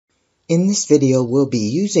In this video, we'll be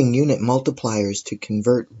using unit multipliers to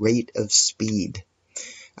convert rate of speed.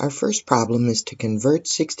 Our first problem is to convert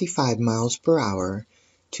 65 miles per hour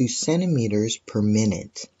to centimeters per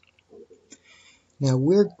minute. Now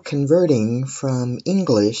we're converting from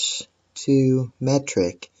English to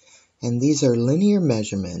metric, and these are linear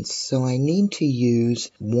measurements, so I need to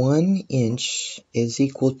use 1 inch is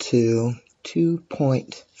equal to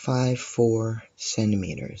 2.54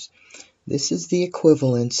 centimeters. This is the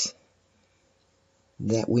equivalence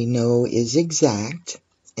that we know is exact,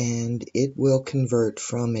 and it will convert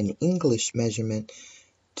from an English measurement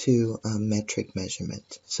to a metric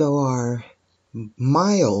measurement. So our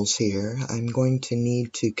miles here, I'm going to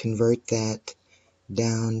need to convert that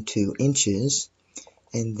down to inches,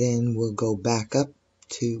 and then we'll go back up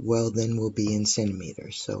to, well, then we'll be in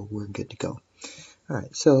centimeters, so we're good to go.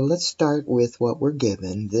 Alright, so let's start with what we're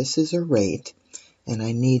given. This is a rate, and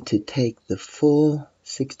I need to take the full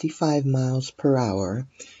 65 miles per hour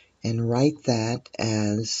and write that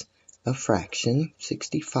as a fraction,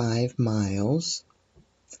 65 miles.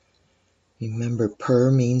 Remember, per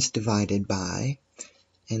means divided by,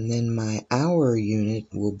 and then my hour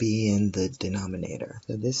unit will be in the denominator.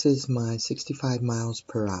 So this is my 65 miles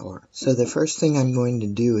per hour. So the first thing I'm going to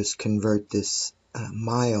do is convert this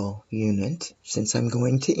mile unit. Since I'm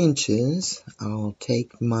going to inches, I'll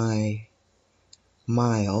take my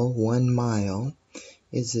mile, 1 mile,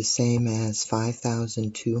 is the same as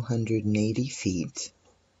 5,280 feet.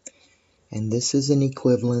 And this is an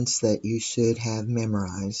equivalence that you should have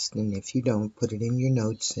memorized. And if you don't, put it in your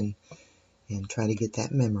notes and try to get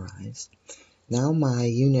that memorized. Now my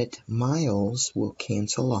unit miles will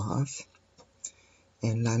cancel off,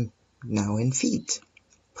 and I'm now in feet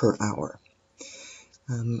per hour.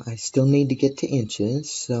 I still need to get to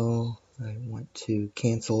inches, so I want to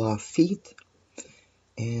cancel off feet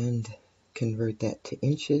and convert that to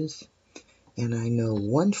inches, and I know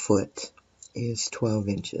 1 foot is 12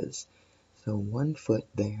 inches. So 1 foot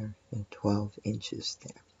there and 12 inches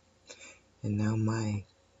there. And now my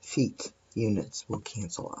feet units will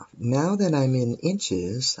cancel off. Now that I'm in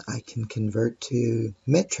inches, I can convert to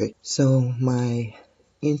metric. So my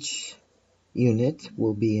inch unit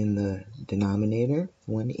will be in the denominator,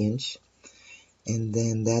 1 inch, and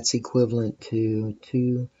then that's equivalent to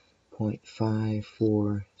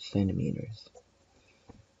 2.54 centimeters.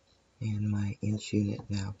 And my inch unit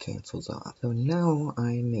now cancels off. So now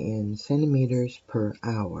I'm in centimeters per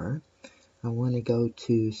hour. I want to go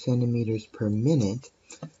to centimeters per minute.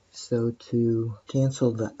 So to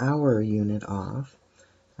cancel the hour unit off,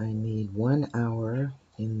 I need 1 hour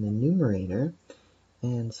in the numerator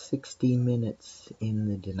and 60 minutes in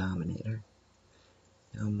the denominator.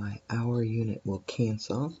 Now my hour unit will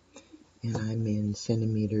cancel, and I'm in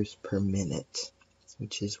centimeters per minute,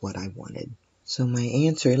 which is what I wanted. So my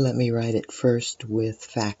answer, let me write it first with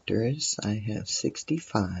factors. I have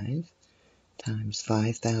 65 times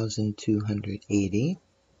 5,280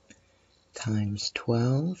 times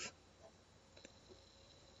 12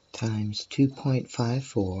 times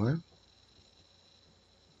 2.54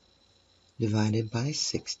 divided by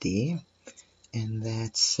 60, and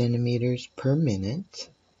that's centimeters per minute.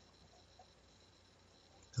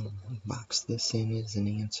 I'll box this in as an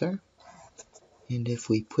answer. And if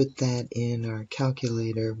we put that in our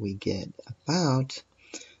calculator, we get about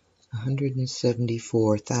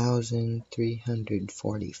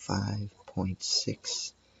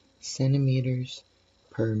 174,345.6 centimeters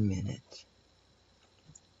per minute.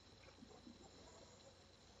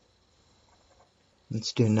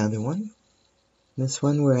 Let's do another one. This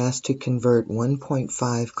one we're asked to convert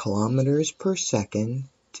 1.5 kilometers per second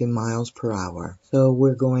to miles per hour. So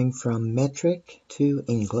we're going from metric to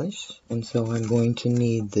English, and so I'm going to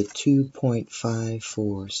need the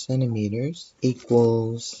 2.54 centimeters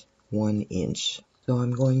equals 1 inch. So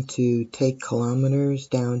I'm going to take kilometers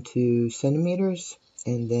down to centimeters,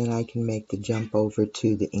 and then I can make the jump over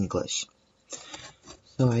to the English.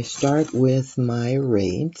 So I start with my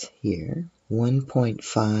rate here,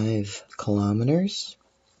 1.5 kilometers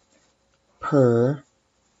per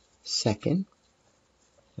second.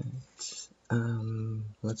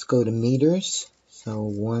 Let's go to meters. So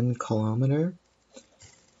 1 kilometer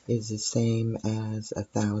is the same as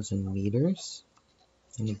 1,000 meters.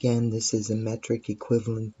 And again, this is a metric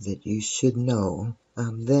equivalent that you should know.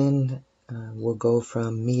 Then we'll go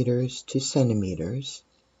from meters to centimeters.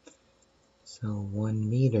 So 1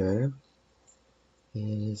 meter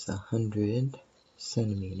is 100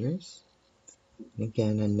 centimeters.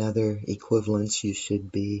 Again, another equivalence you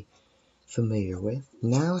should be familiar with.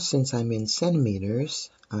 Now, since I'm in centimeters,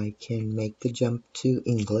 I can make the jump to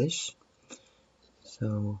English.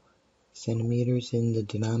 So centimeters in the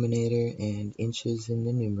denominator and inches in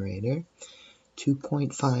the numerator.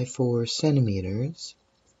 2.54 centimeters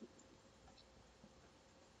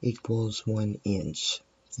equals 1 inch,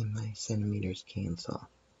 and my centimeters cancel.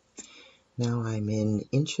 Now I'm in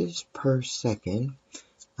inches per second.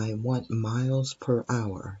 I want miles per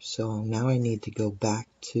hour, so now I need to go back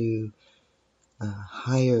to a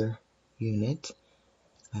higher unit.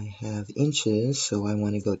 I have inches, so I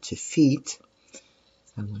want to go to feet.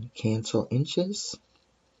 I want to cancel inches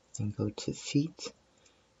and go to feet,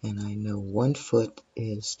 and I know 1 foot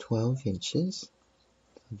is 12 inches.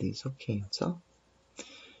 These will cancel.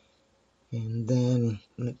 And then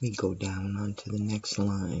let me go down onto the next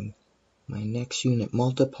line. My next unit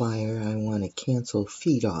multiplier, I want to cancel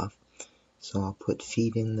feet off, so I'll put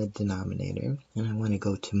feet in the denominator, and I want to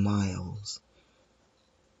go to miles.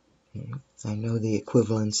 Okay. I know the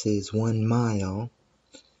equivalence is 1 mile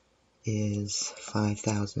is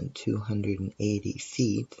 5,280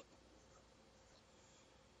 feet.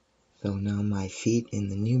 So now my feet in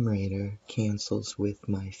the numerator cancels with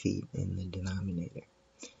my feet in the denominator.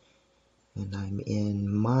 And I'm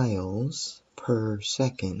in miles per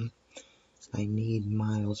second. I need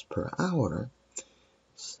miles per hour,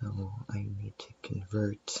 so I need to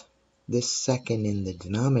convert this second in the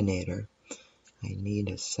denominator. I need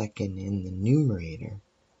a second in the numerator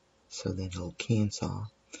so that it'll cancel.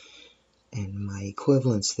 And my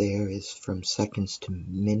equivalence there is from seconds to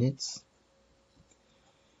minutes.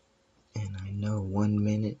 And I know 1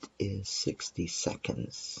 minute is 60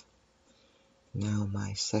 seconds. Now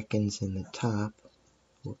my seconds in the top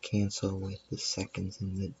will cancel with the seconds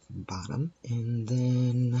in the bottom. And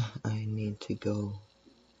then I need to go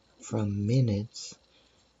from minutes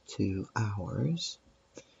to hours.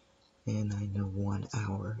 And I know 1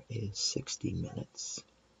 hour is 60 minutes.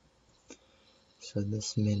 So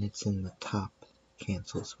this minutes in the top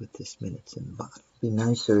cancels with this minutes in the bottom. It'd be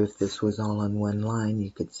nicer if this was all on one line, you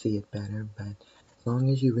could see it better, but as long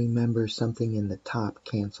as you remember something in the top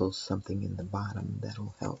cancels something in the bottom,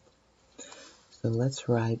 that'll help. So let's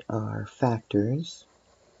write our factors.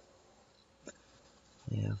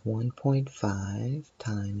 We have 1.5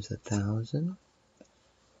 times 1,000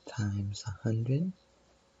 times 100,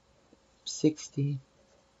 60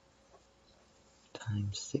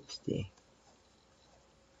 times 60.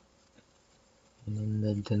 And in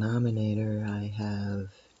the denominator I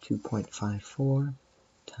have 2.54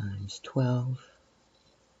 times 12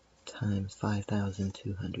 times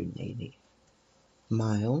 5,280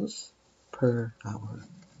 miles per hour.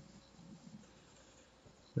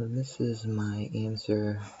 So this is my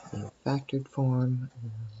answer in factored form.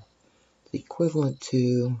 It's equivalent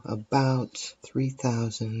to about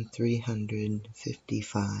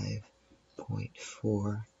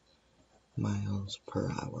 3,355.4 miles per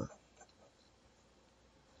hour.